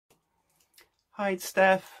Hi, it's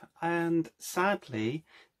Steph, and sadly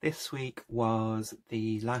this week was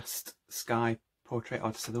the last Sky Portrait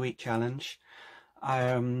Artist of the Week challenge.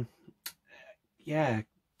 Yeah,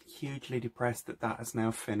 hugely depressed that that has now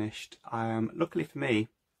finished. Luckily for me,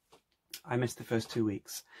 I missed the first 2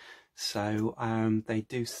 weeks, so they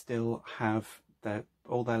do still have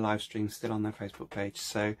all their live streams still on their Facebook page,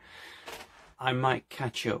 so I might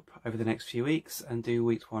catch up over the next few weeks and do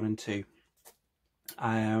weeks 1 and 2.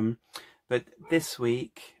 But this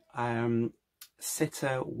week,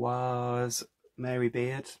 sitter was Mary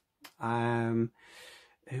Beard,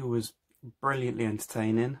 who was brilliantly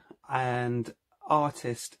entertaining, and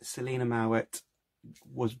artist Selena Mowat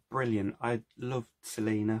was brilliant. I loved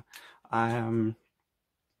Selena. So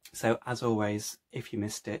as always, if you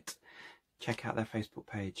missed it, check out their Facebook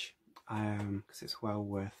page, because it's well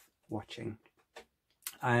worth watching.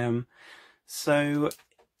 So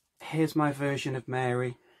here's my version of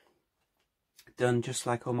Mary, done just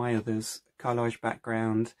like all my others, collage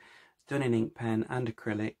background, done in ink pen and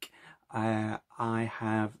acrylic. I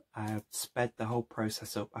have sped the whole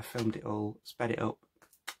process up. I filmed it all, sped it up,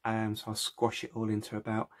 so I'll squash it all into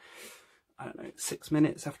about, I don't know, 6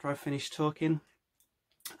 minutes after I finish talking.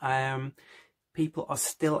 People are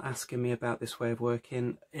still asking me about this way of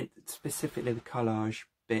working, specifically the collage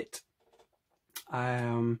bit,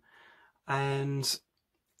 and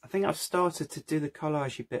I think I've started to do the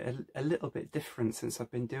collage bit a little bit different since I've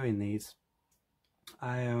been doing these.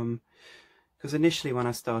 Because initially when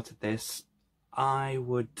I started this, I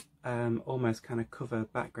would almost kind of cover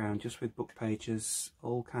background just with book pages,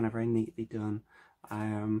 all kind of very neatly done.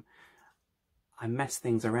 I mess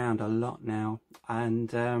things around a lot now,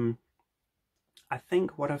 and I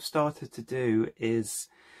think what I've started to do is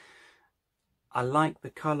I like the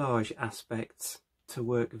collage aspect to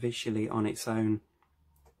work visually on its own,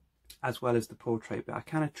 as well as the portrait, but I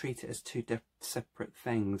kind of treat it as two separate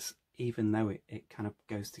things, even though it kind of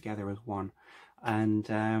goes together as one. And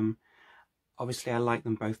obviously I like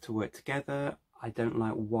them both to work together. I don't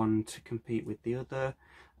like one to compete with the other,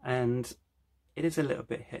 and it is a little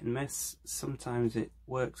bit hit and miss. Sometimes it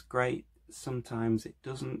works great, sometimes it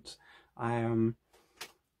doesn't.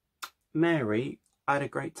 Mary, I had a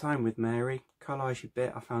great time with Mary. Collage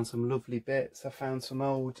bit, I found some lovely bits. I found some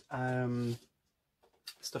old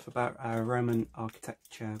stuff about Roman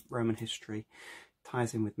architecture, Roman history,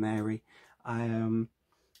 ties in with Mary.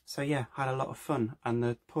 So yeah, had a lot of fun, and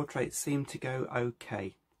the portraits seemed to go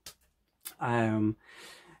okay.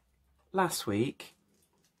 Last week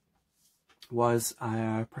was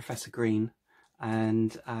Professor Green,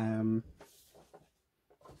 and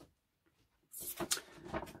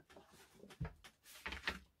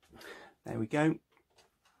there we go.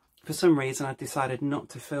 For some reason I decided not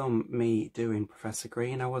to film me doing Professor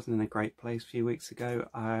Green. I wasn't in a great place a few weeks ago,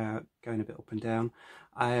 going a bit up and down.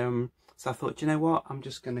 So I thought, you know what, I'm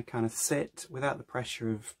just going to kind of sit without the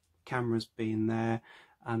pressure of cameras being there.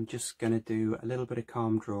 I'm just going to do a little bit of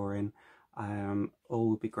calm drawing. All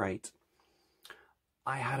will be great.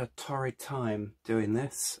 I had a torrid time doing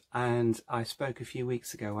this, and I spoke a few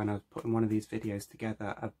weeks ago when I was putting one of these videos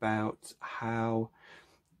together about how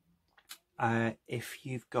if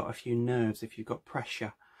you've got a few nerves, if you've got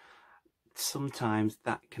pressure, sometimes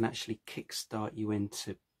that can actually kickstart you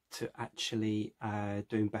into actually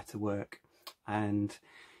doing better work. And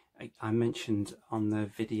I mentioned on the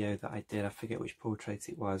video that I did, I forget which portrait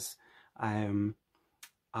it was,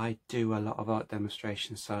 I do a lot of art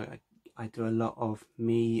demonstrations, so I do a lot of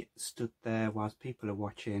me stood there whilst people are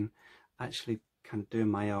watching, actually kind of doing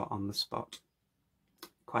my art on the spot.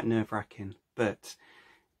 Quite nerve-wracking, but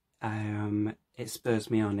it spurs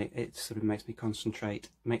me on, it sort of makes me concentrate,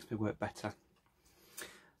 makes me work better.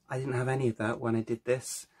 I didn't have any of that when I did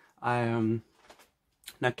this. No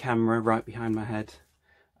camera right behind my head,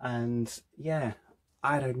 and yeah,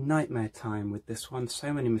 I had a nightmare time with this one.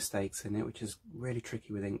 So many mistakes in it, which is really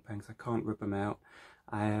tricky with ink pens. I can't rub them out,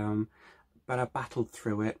 but I battled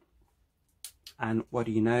through it, and what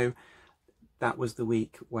do you know, that was the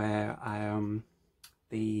week where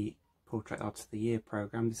the Portrait Artist of the Year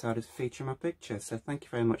programme decided to feature my picture, so thank you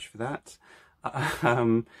very much for that.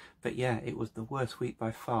 But yeah, it was the worst week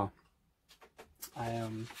by far.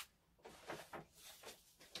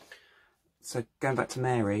 So going back to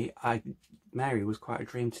Mary, Mary was quite a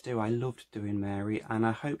dream to do. I loved doing Mary, and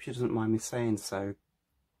I hope she doesn't mind me saying so.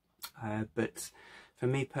 But for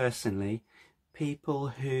me personally, people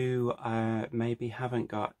who maybe haven't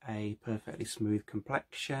got a perfectly smooth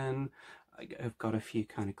complexion, have got a few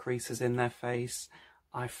kind of creases in their face,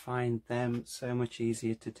 I find them so much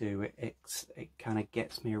easier to do. It kind of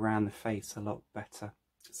gets me around the face a lot better.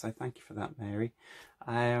 So thank you for that, Mary.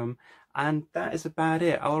 And that is about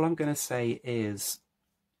it. All I'm going to say is,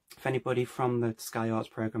 if anybody from the Sky Arts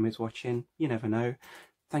programme is watching, you never know,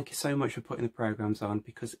 thank you so much for putting the programmes on,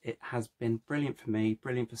 because it has been brilliant for me,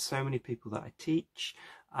 brilliant for so many people that I teach,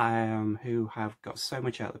 who have got so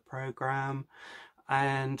much out of the programme.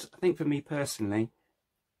 And I think for me personally,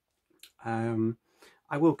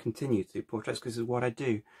 I will continue to do portraits because it's what I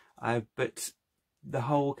do. But the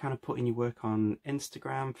whole kind of putting your work on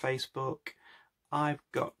Instagram, Facebook, I've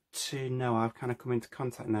got to know, I've kind of come into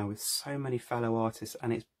contact now with so many fellow artists,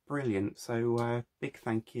 and it's brilliant. So big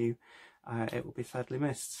thank you. It will be sadly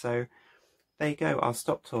missed. So there you go. I'll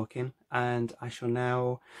stop talking, and I shall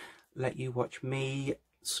now let you watch me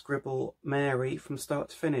scribble Mary from start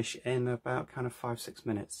to finish in about kind of 5-6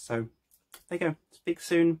 minutes. So there you go. Speak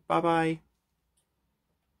soon. Bye bye.